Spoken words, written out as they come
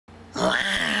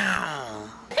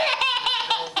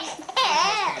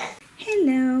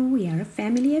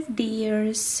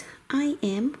dears. I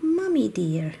am Mommy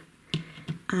dear.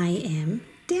 I am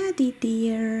Daddy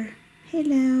dear.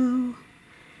 Hello.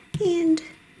 And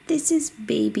this is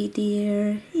Baby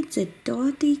dear. It's a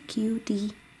dotty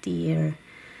cutie dear.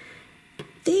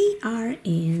 They are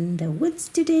in the woods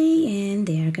today and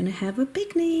they are gonna have a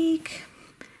picnic.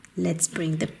 Let's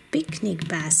bring the picnic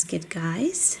basket,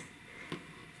 guys.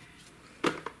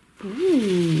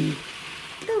 Ooh,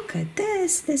 look at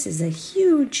this. This is a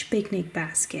huge picnic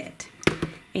basket.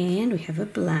 And we have a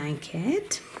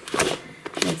blanket.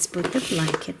 Let's put the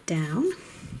blanket down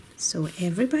so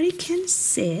everybody can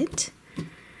sit.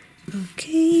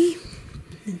 Okay,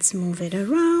 let's move it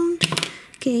around.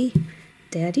 Okay,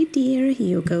 Daddy dear,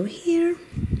 you go here.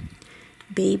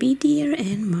 Baby dear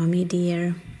and Mommy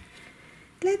dear.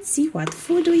 Let's see what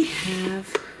food we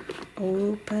have.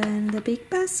 Open the big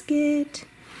basket.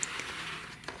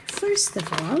 First of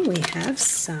all, we have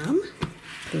some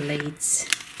plates.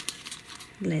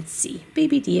 Let's see.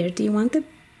 Baby dear, do you want the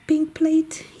pink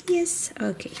plate? Yes.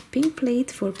 Okay, pink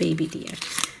plate for baby dear.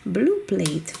 Blue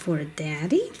plate for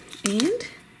daddy. And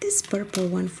this purple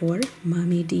one for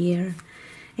mommy dear.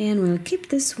 And we'll keep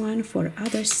this one for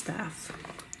other stuff.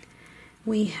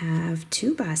 We have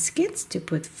 2 baskets to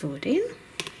put food in.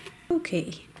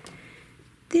 Okay,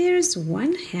 there's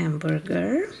one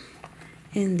hamburger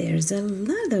and there's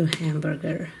another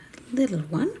hamburger, little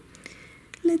one.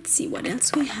 Let's see what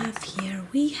else we have here.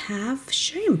 We have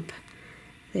shrimp.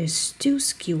 There's 2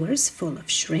 skewers full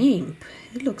of shrimp.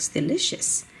 It looks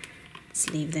delicious. Let's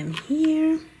leave them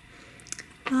here.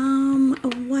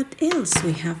 What else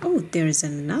we have? Oh, there's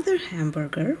another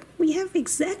hamburger. We have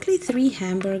exactly 3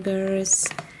 hamburgers.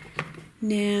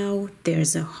 Now,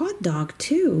 there's a hot dog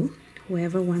too.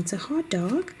 Whoever wants a hot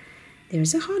dog,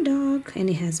 there's a hot dog and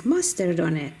it has mustard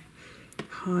on it.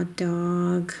 Hot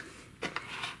dog.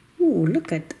 Ooh,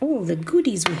 look at all the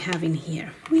goodies we have in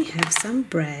here. We have some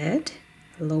bread,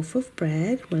 a loaf of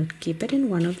bread. We'll keep it in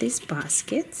one of these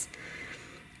baskets.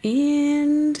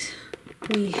 And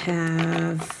we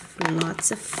have lots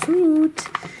of fruit.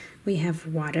 We have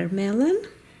watermelon.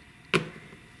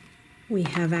 We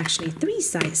have actually 3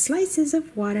 slices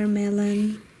of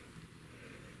watermelon.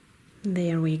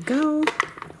 There we go.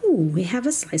 Ooh, we have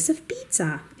a slice of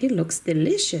pizza. It looks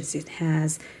delicious. It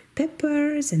has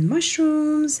peppers and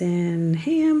mushrooms and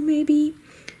ham maybe.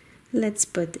 Let's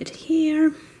put it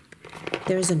here.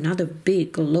 There's another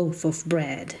big loaf of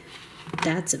bread.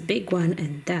 That's a big one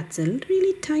and that's a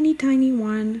really tiny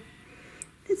one.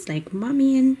 It's like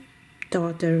mommy and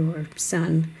daughter or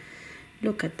son.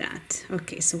 Look at that.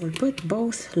 Okay, so we'll put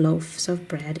both loaves of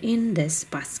bread in this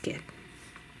basket.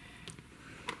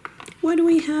 What do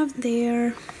we have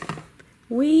there?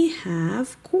 We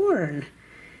have corn.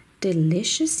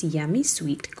 Delicious, yummy,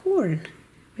 sweet corn.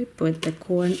 We put the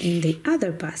corn in the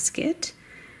other basket.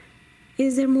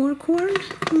 Is there more corn?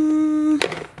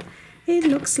 It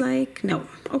looks like no.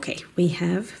 Okay, we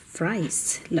have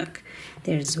fries. Look,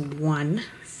 there's 1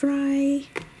 fry.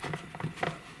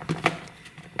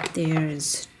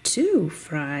 There's 2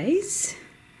 fries.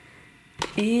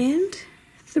 And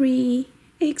 3.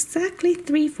 Exactly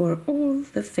 3 for all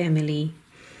the family.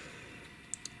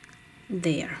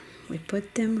 There, we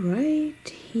put them right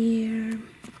here.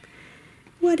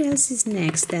 What else is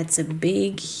next? That's a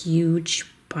big, huge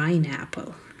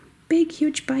pineapple. Big,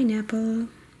 huge pineapple.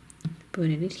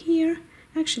 Put it here.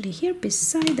 Actually, here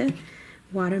beside the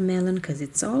watermelon because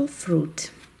it's all fruit.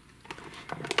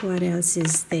 What else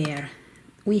is there?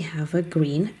 We have a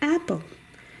green apple.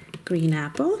 Green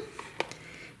apple.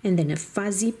 And then a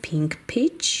fuzzy pink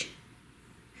peach.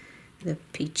 The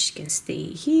peach can stay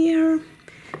here.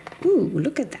 Ooh,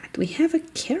 look at that. We have a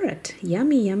carrot.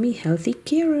 Yummy, yummy, healthy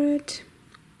carrot.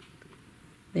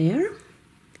 There.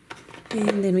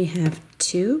 And then we have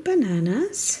 2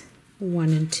 bananas. 1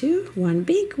 and 2. 1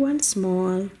 big, 1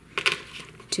 small.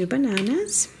 2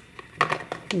 bananas.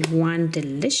 1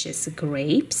 delicious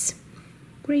grapes.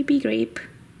 Grapey grape.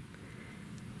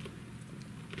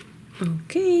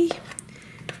 Okay.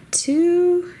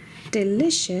 2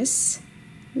 delicious,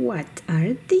 what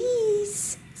are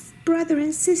these? Brother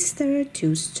and sister,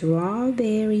 2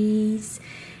 strawberries.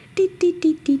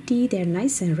 They're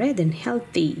nice and red and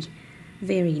healthy.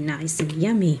 Very nice and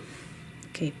yummy.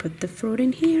 Okay, put the fruit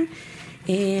in here.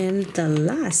 And the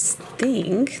last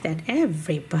thing that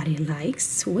everybody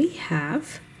likes, we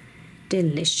have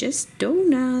delicious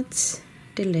donuts.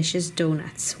 Delicious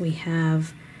donuts. We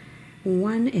have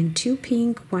 1 and 2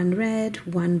 pink, 1 red,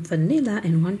 1 vanilla,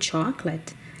 and 1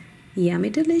 chocolate. Yummy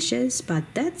delicious, but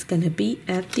that's gonna be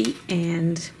at the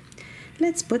end.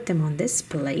 Let's put them on this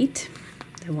plate.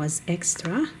 That was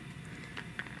extra.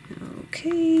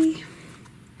 Okay.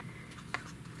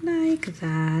 like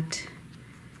that.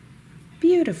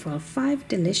 Beautiful. 5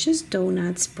 delicious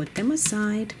donuts. Put them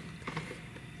aside.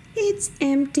 It's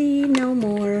empty, no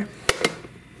more.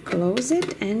 Close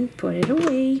it and put it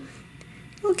away.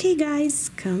 Okay guys,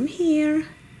 come here.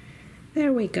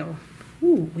 There we go.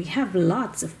 Ooh, we have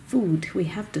lots of food. We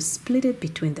have to split it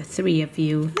between the 3 of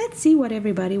you. Let's see what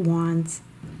everybody wants.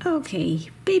 Okay,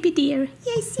 baby dear.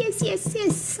 Yes, yes, yes,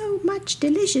 yes. So much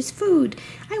delicious food.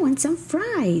 I want some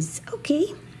fries.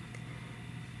 Okay.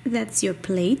 That's your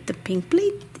plate, the pink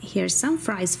plate. Here's some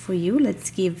fries for you. Let's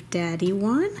give Daddy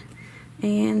one.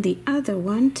 And the other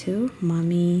one to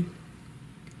Mommy.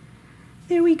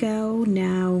 There we go.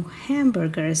 Now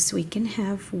hamburgers. We can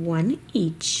have 1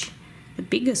 each. The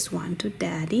biggest one to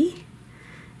Daddy.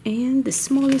 And the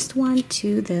smallest one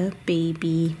to the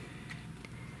baby.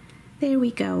 There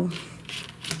we go.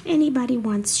 Anybody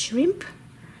wants shrimp?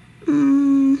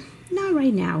 Not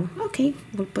right now. Okay,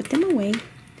 we'll put them away.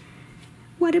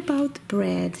 What about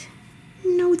bread?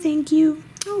 No, thank you.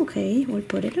 Okay, we'll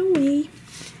put it away.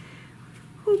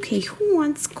 Okay, who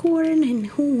wants corn and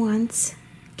who wants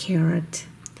carrot?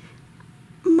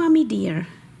 Mommy dear,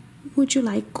 would you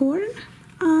like corn?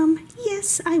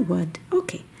 Yes, I would.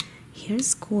 Okay,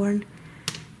 here's corn.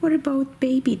 What about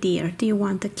baby dear? Do you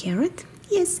want a carrot?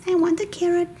 Yes, I want a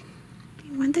carrot.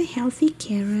 I want a healthy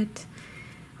carrot.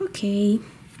 Okay.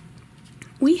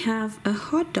 We have a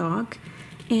hot dog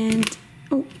and,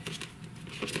 oh,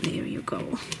 there you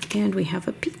go. And we have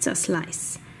a pizza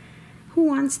slice. Who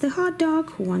wants the hot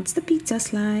dog? Who wants the pizza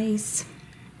slice?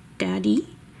 Daddy?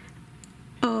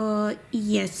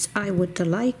 Yes, I would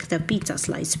like the pizza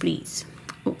slice, please.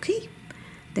 Okay,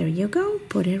 there you go.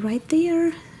 Put it right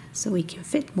there so we can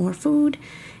fit more food.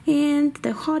 And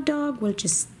the hot dog, we'll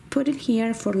just put it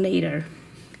here for later,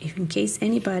 if in case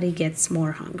anybody gets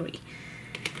more hungry.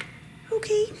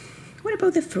 Okay, what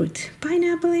about the fruit?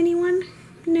 Pineapple, anyone?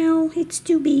 No, it's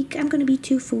too big. I'm gonna be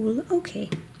too full. Okay.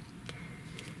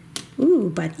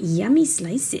 Ooh, but yummy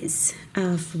slices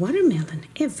of watermelon.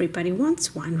 Everybody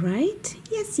wants one, right?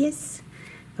 Yes, yes.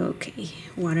 Okay,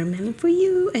 watermelon for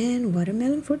you and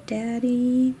watermelon for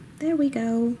Daddy. There we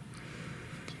go.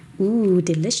 Ooh,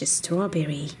 delicious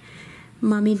strawberry.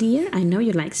 Mommy dear, I know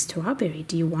you like strawberry.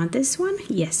 Do you want this one?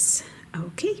 Yes.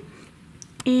 Okay.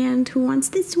 And who wants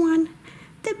this one?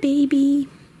 The baby.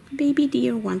 Baby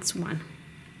dear wants one.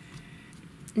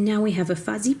 Now we have a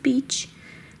fuzzy peach.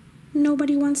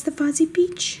 Nobody wants the fuzzy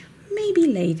peach? Maybe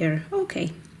later.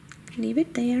 Okay, leave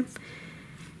it there.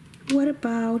 What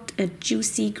about a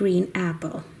juicy green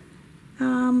apple?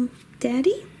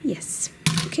 Daddy? Yes.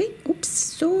 Okay, oops,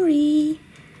 sorry.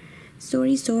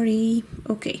 Sorry.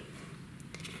 Okay.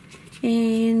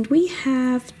 And we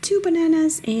have 2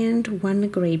 bananas and 1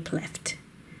 grape left.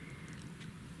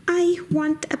 I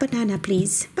want a banana,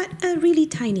 please, but a really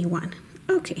tiny one.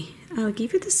 Okay, I'll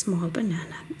give you the small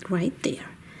banana right there.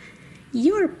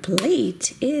 Your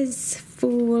plate is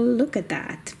full. Look at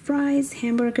that. Fries,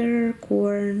 hamburger,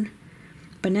 corn,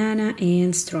 banana,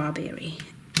 and strawberry.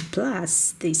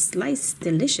 Plus this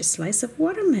delicious slice of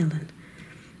watermelon.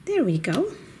 There we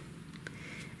go.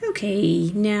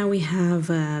 Okay, now we have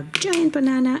a giant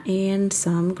banana and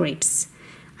some grapes.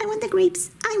 I want the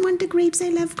grapes. I want the grapes. I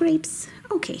love grapes.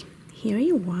 Okay, here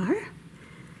you are.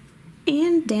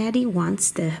 And Daddy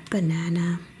wants the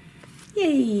banana.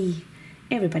 Yay!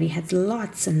 Everybody has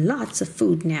lots and lots of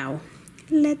food now.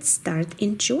 Let's start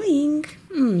enjoying.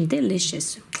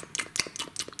 Delicious.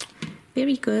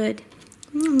 Very good.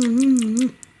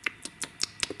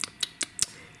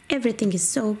 Everything is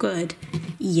so good.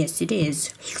 Yes, it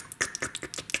is.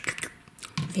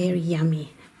 Very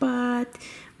yummy. But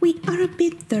we are a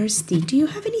bit thirsty. Do you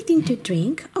have anything to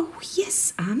drink? Oh,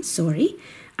 yes, I'm sorry.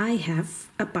 I have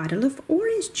a bottle of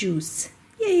orange juice.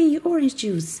 Yay, orange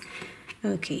juice.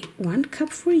 Okay, 1 cup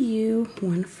for you,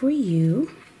 1 for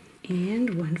you,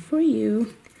 and 1 for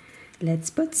you. Let's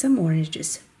put some orange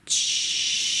juice.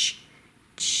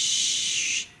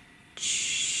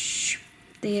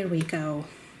 There we go.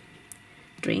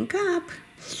 Drink up.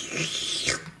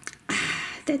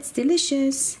 That's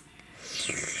delicious.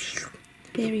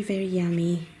 Very, very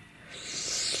yummy.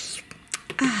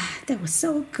 That was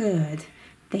so good.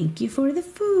 Thank you for the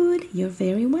food. You're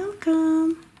very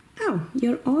welcome. Oh,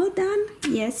 you're all done?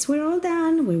 Yes, we're all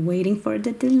done. We're waiting for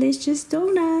the delicious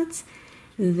donuts.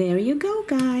 There you go,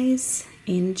 guys.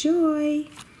 Enjoy.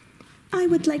 I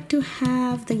would like to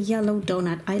have the yellow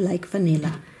donut. I like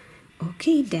vanilla.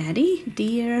 Okay, Daddy,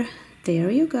 dear,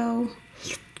 there you go.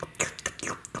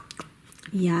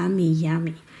 Yummy,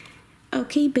 yummy.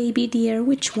 Okay, baby dear,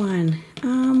 which one?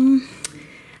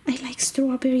 I like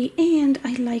strawberry and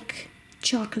I like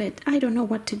chocolate. I don't know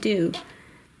what to do.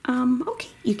 Okay,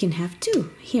 you can have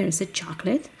two. Here's a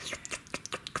chocolate.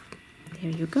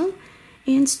 There you go.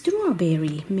 And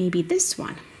strawberry, maybe this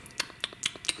one.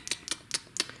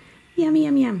 Yum,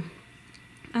 yum, yum.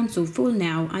 I'm so full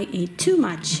now, I ate too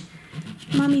much.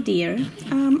 Mommy dear,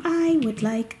 I would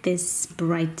like this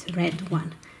bright red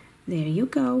one. There you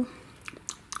go.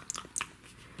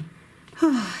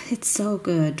 It's so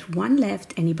good. One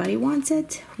left. Anybody wants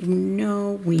it?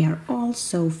 No, we are all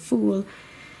so full.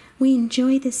 We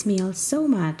enjoy this meal so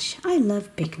much. I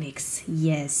love picnics.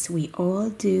 Yes, we all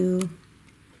do.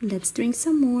 Let's drink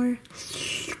some more.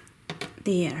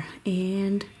 There,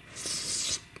 and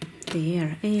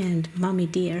there, and mommy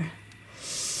dear.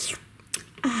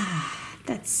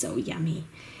 That's so yummy.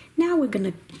 Now we're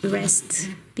gonna rest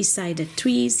beside the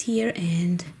trees here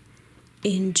and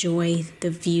enjoy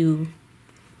the view.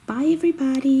 Bye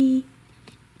everybody.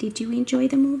 Did you enjoy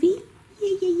the movie?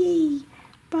 Yay, yay, yay.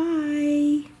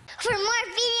 Bye. For more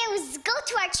videos, go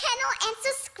to our channel and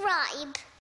subscribe.